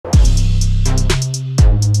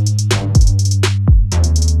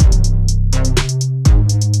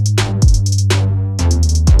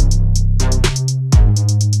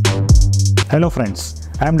Hello friends,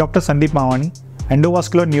 I am Dr. Sandip Mavani,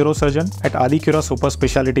 endovascular neurosurgeon at Aadicura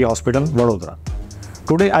Superspeciality Hospital, Vadodara.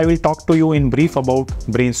 Today I will talk to you in brief about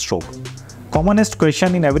brain stroke. Commonest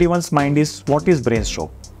question in everyone's mind is what is brain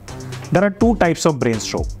stroke? There are two types of brain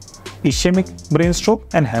stroke, ischemic brain stroke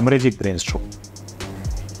and hemorrhagic brain stroke.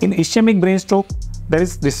 In ischemic brain stroke, there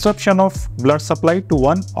is disruption of blood supply to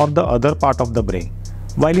one or the other part of the brain.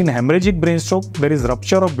 While in hemorrhagic brain stroke, there is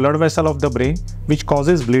rupture of blood vessel of the brain which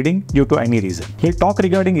causes bleeding due to any reason. We'll talk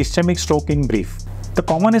regarding ischemic stroke in brief. The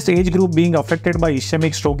commonest age group being affected by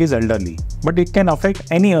ischemic stroke is elderly, but it can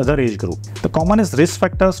affect any other age group. The commonest risk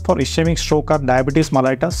factors for ischemic stroke are diabetes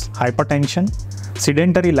mellitus, hypertension,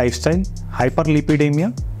 sedentary lifestyle,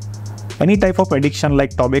 hyperlipidemia, any type of addiction like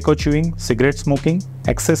tobacco chewing, cigarette smoking,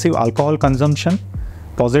 excessive alcohol consumption,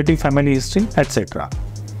 positive family history, etc.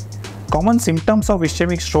 Common symptoms of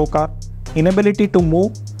ischemic stroke are inability to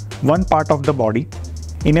move one part of the body,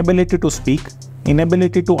 inability to speak,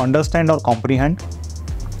 inability to understand or comprehend,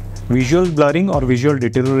 visual blurring or visual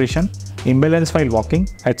deterioration, imbalance while walking,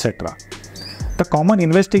 etc. The common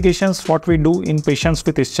investigations what we do in patients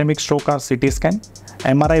with ischemic stroke are CT scan,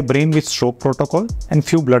 MRI brain with stroke protocol, and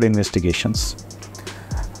few blood investigations.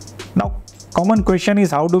 Now, common question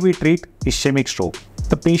is how do we treat ischemic stroke?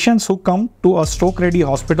 The patients who come to a stroke-ready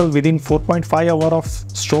hospital within 4.5 hours of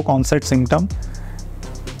stroke onset symptom,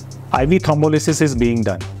 IV thrombolysis is being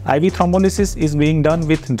done. IV thrombolysis is being done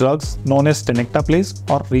with drugs known as tenecteplase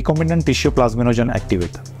or recombinant tissue plasminogen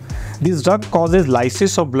activator. This drug causes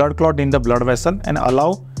lysis of blood clot in the blood vessel and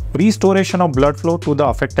allow restoration of blood flow to the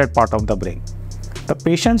affected part of the brain. The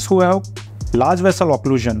patients who have large vessel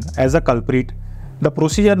occlusion as a culprit, the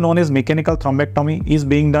procedure known as mechanical thrombectomy is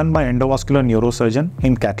being done by endovascular neurosurgeon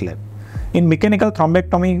in cath lab. In mechanical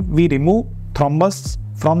thrombectomy, we remove thrombus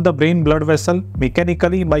from the brain blood vessel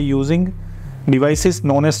mechanically by using devices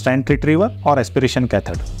known as stent retriever or aspiration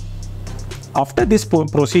catheter. After these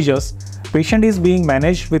procedures, patient is being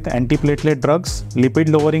managed with antiplatelet drugs, lipid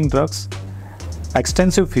lowering drugs,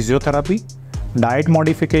 extensive physiotherapy, diet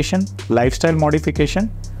modification, lifestyle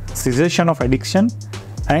modification, cessation of addiction,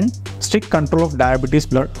 and strict control of diabetes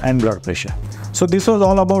blood and blood pressure. So this was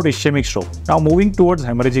all about ischemic stroke. Now moving towards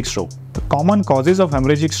hemorrhagic stroke. The common causes of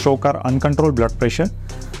hemorrhagic stroke are uncontrolled blood pressure,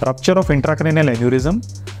 rupture of intracranial aneurysm,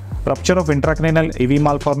 rupture of intracranial AV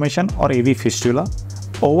malformation or AV fistula,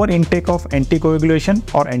 over intake of anticoagulation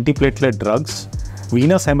or antiplatelet drugs,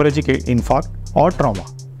 venous hemorrhagic infarct or trauma.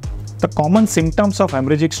 The common symptoms of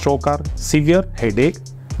hemorrhagic stroke are severe headache,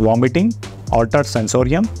 vomiting, altered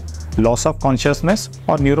sensorium, loss of consciousness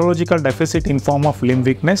or neurological deficit in form of limb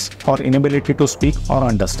weakness or inability to speak or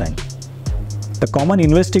understand. The common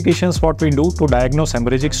investigations what we do to diagnose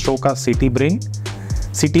hemorrhagic stroke are CT brain,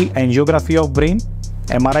 CT angiography of brain,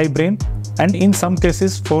 MRI brain, and in some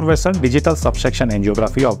cases 4-vessel digital subsection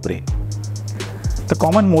angiography of brain. The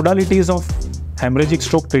common modalities of hemorrhagic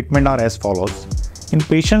stroke treatment are as follows. In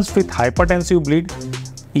patients with hypertensive bleed,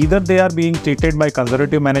 either they are being treated by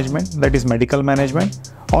conservative management, that is medical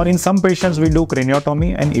management, or in some patients we do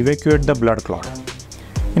craniotomy and evacuate the blood clot.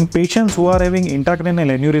 In patients who are having intracranial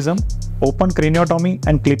aneurysm, open craniotomy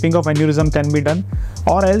and clipping of aneurysm can be done,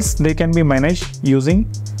 or else they can be managed using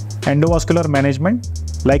endovascular management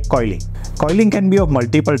like coiling. Coiling can be of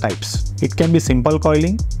multiple types. It can be simple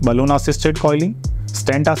coiling, balloon assisted coiling,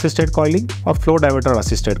 stent assisted coiling, or flow diverter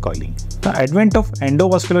assisted coiling. The advent of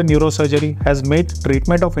endovascular neurosurgery has made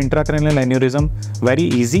treatment of intracranial aneurysm very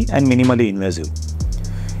easy and minimally invasive.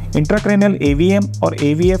 Intracranial AVM or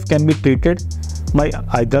AVF can be treated by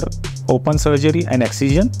either open surgery and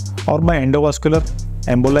excision or by endovascular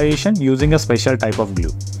embolization using a special type of glue.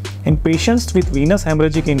 In patients with venous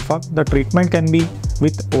hemorrhagic infarct, the treatment can be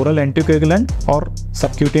with oral anticoagulant or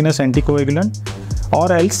subcutaneous anticoagulant,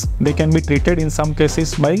 or else they can be treated in some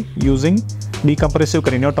cases by using decompressive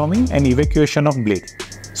craniotomy and evacuation of bleed.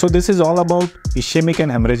 So this is all about ischemic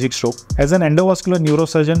and hemorrhagic stroke. As an endovascular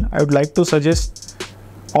neurosurgeon, I would like to suggest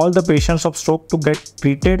all the patients of stroke to get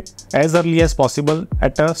treated as early as possible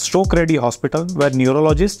at a stroke-ready hospital where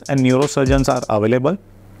neurologists and neurosurgeons are available,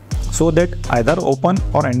 so that either open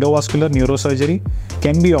or endovascular neurosurgery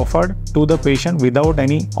can be offered to the patient without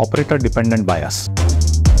any operator-dependent bias.